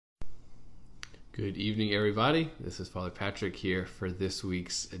Good evening, everybody. This is Father Patrick here for this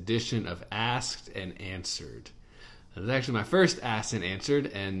week's edition of Asked and Answered. This is actually my first Asked and Answered,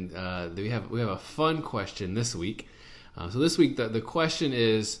 and we have a fun question this week. So this week, the question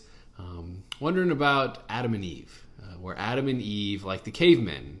is wondering about Adam and Eve. Were Adam and Eve like the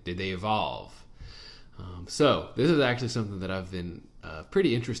cavemen? Did they evolve? So this is actually something that I've been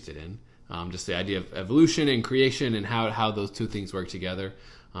pretty interested in. Just the idea of evolution and creation and how those two things work together.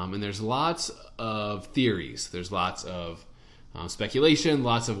 And there's lots of theories. There's lots of speculation,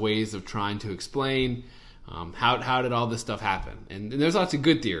 lots of ways of trying to explain how did all this stuff happen. And there's lots of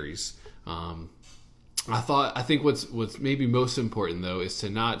good theories. I think what's maybe most important though is to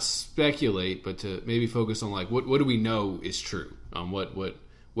not speculate, but to maybe focus on like what do we know is true. What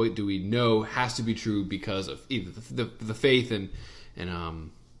do we know has to be true because of either the faith and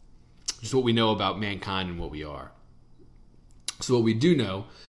just what we know about mankind and what we are. So what we do know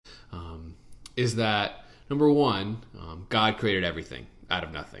is that, number one, God created everything out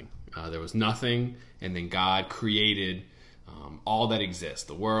of nothing. There was nothing, and then God created all that exists,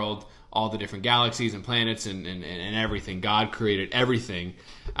 the world, all the different galaxies and planets and everything. God created everything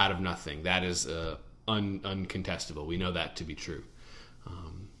out of nothing. That is uncontestable. We know that to be true.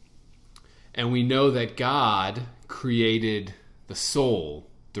 And we know that God created the soul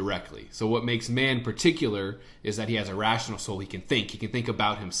directly. So what makes man particular is that he has a rational soul. He can think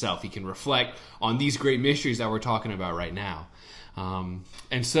about himself. He can reflect on these great mysteries that we're talking about right now.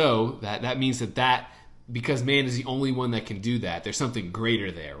 And so that means that because man is the only one that can do that, there's something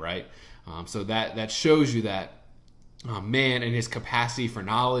greater there, right? So that shows you that man and his capacity for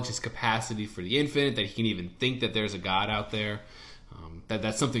knowledge, his capacity for the infinite, that he can even think that there's a God out there,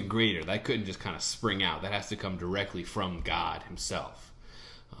 that's something greater. That couldn't just kind of spring out. That has to come directly from God himself.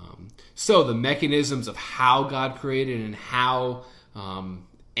 So the mechanisms of how God created and how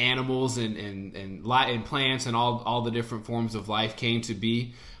animals and plants and all the different forms of life came to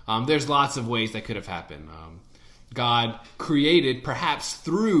be, there's lots of ways that could have happened. God created perhaps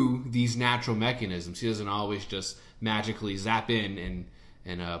through these natural mechanisms. He doesn't always just magically zap in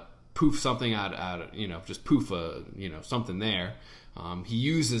and poof something out just poof something there. He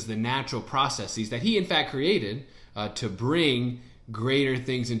uses the natural processes that he in fact created to bring greater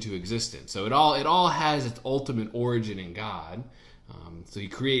things into existence. So it all has its ultimate origin in God. So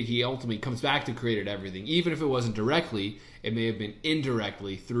he ultimately comes back to created everything. Even if it wasn't directly, it may have been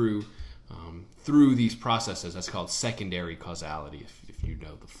indirectly through these processes. That's called secondary causality, if you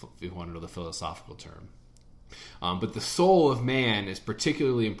want to know the philosophical term. But the soul of man is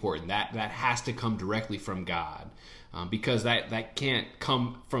particularly important. That has to come directly from God, because that can't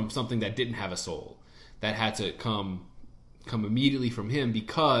come from something that didn't have a soul. That had to come immediately from him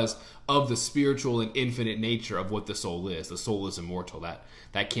because of the spiritual and infinite nature of what the soul is. The soul is immortal.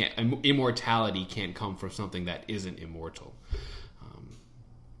 Immortality can't come from something that isn't immortal.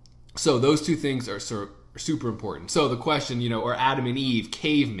 So those two things are super important. So the question, are Adam and Eve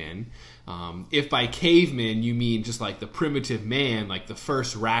cavemen? If by cavemen you mean just like the primitive man, like the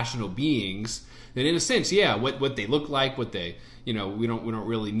first rational beings, then in a sense, yeah, what they look like, what they, we don't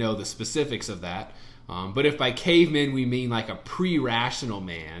really know the specifics of that. But if by cavemen we mean like a pre-rational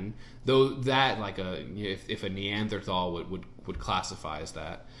man, though that like if a Neanderthal would classify as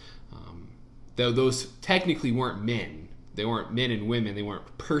that, though those technically weren't men. They weren't men and women. They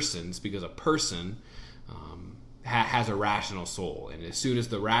weren't persons, because a person has a rational soul, and as soon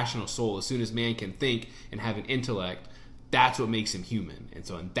as man can think and have an intellect, that's what makes him human.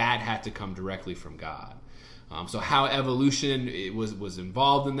 And that had to come directly from God. So how evolution was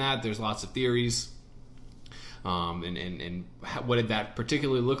involved in that, there's lots of theories. And what did that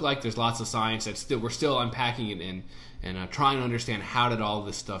particularly look like? There's lots of science that we're still unpacking it and trying to understand how did all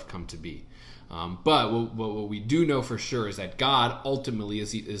this stuff come to be. But what we do know for sure is that God ultimately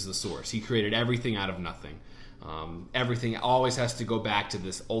is the source. He created everything out of nothing. Everything always has to go back to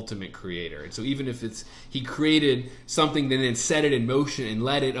this ultimate creator. And so even if he created something, then set it in motion and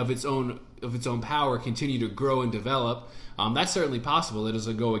let it of its own power continue to grow and develop, that's certainly possible. It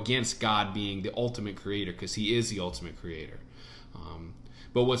doesn't go against God being the ultimate creator, because he is the ultimate creator.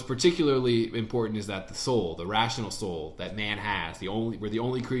 But what's particularly important is that the soul, the rational soul that man has, we're the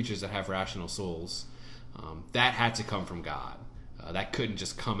only creatures that have rational souls, that had to come from God. That couldn't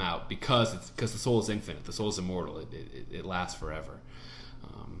just come out because the soul is infinite. The soul is immortal. It lasts forever.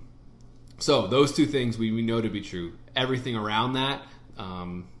 So those two things we know to be true. Everything around that,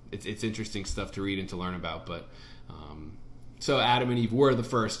 it's interesting stuff to read and to learn about. But so Adam and Eve were the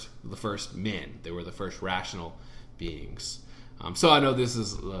first men. They were the first rational beings. So I know this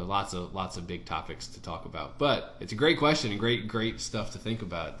is lots of big topics to talk about, but it's a great question and great stuff to think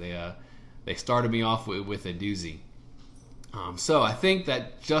about. they started me off with a doozy. So I think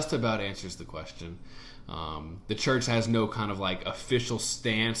that just about answers the question. The church has no kind of like official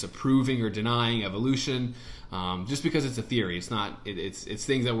stance approving or denying evolution, just because it's a theory. It's not. It's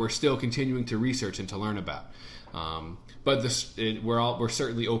things that we're still continuing to research and to learn about. But we're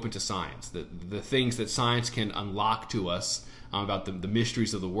certainly open to science. The things that science can unlock to us about the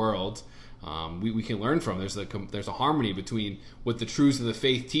mysteries of the world, we can learn from. There's a harmony between what the truths of the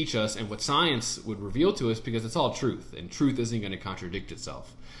faith teach us and what science would reveal to us, because it's all truth, and truth isn't going to contradict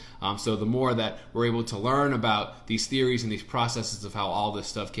itself. So the more that we're able to learn about these theories and these processes of how all this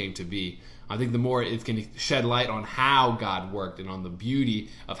stuff came to be, I think the more it can shed light on how God worked and on the beauty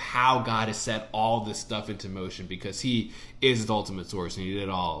of how God has set all this stuff into motion, because He is the ultimate source and He did it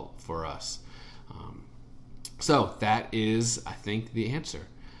all for us. So that is, I think, the answer.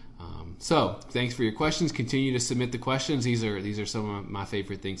 So thanks for your questions. Continue to submit the questions. These are some of my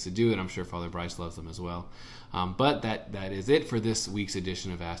favorite things to do, and I'm sure Father Bryce loves them as well. But that is it for this week's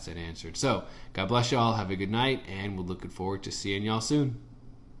edition of Asked and Answered. So God bless y'all. Have a good night, and we're looking forward to seeing y'all soon.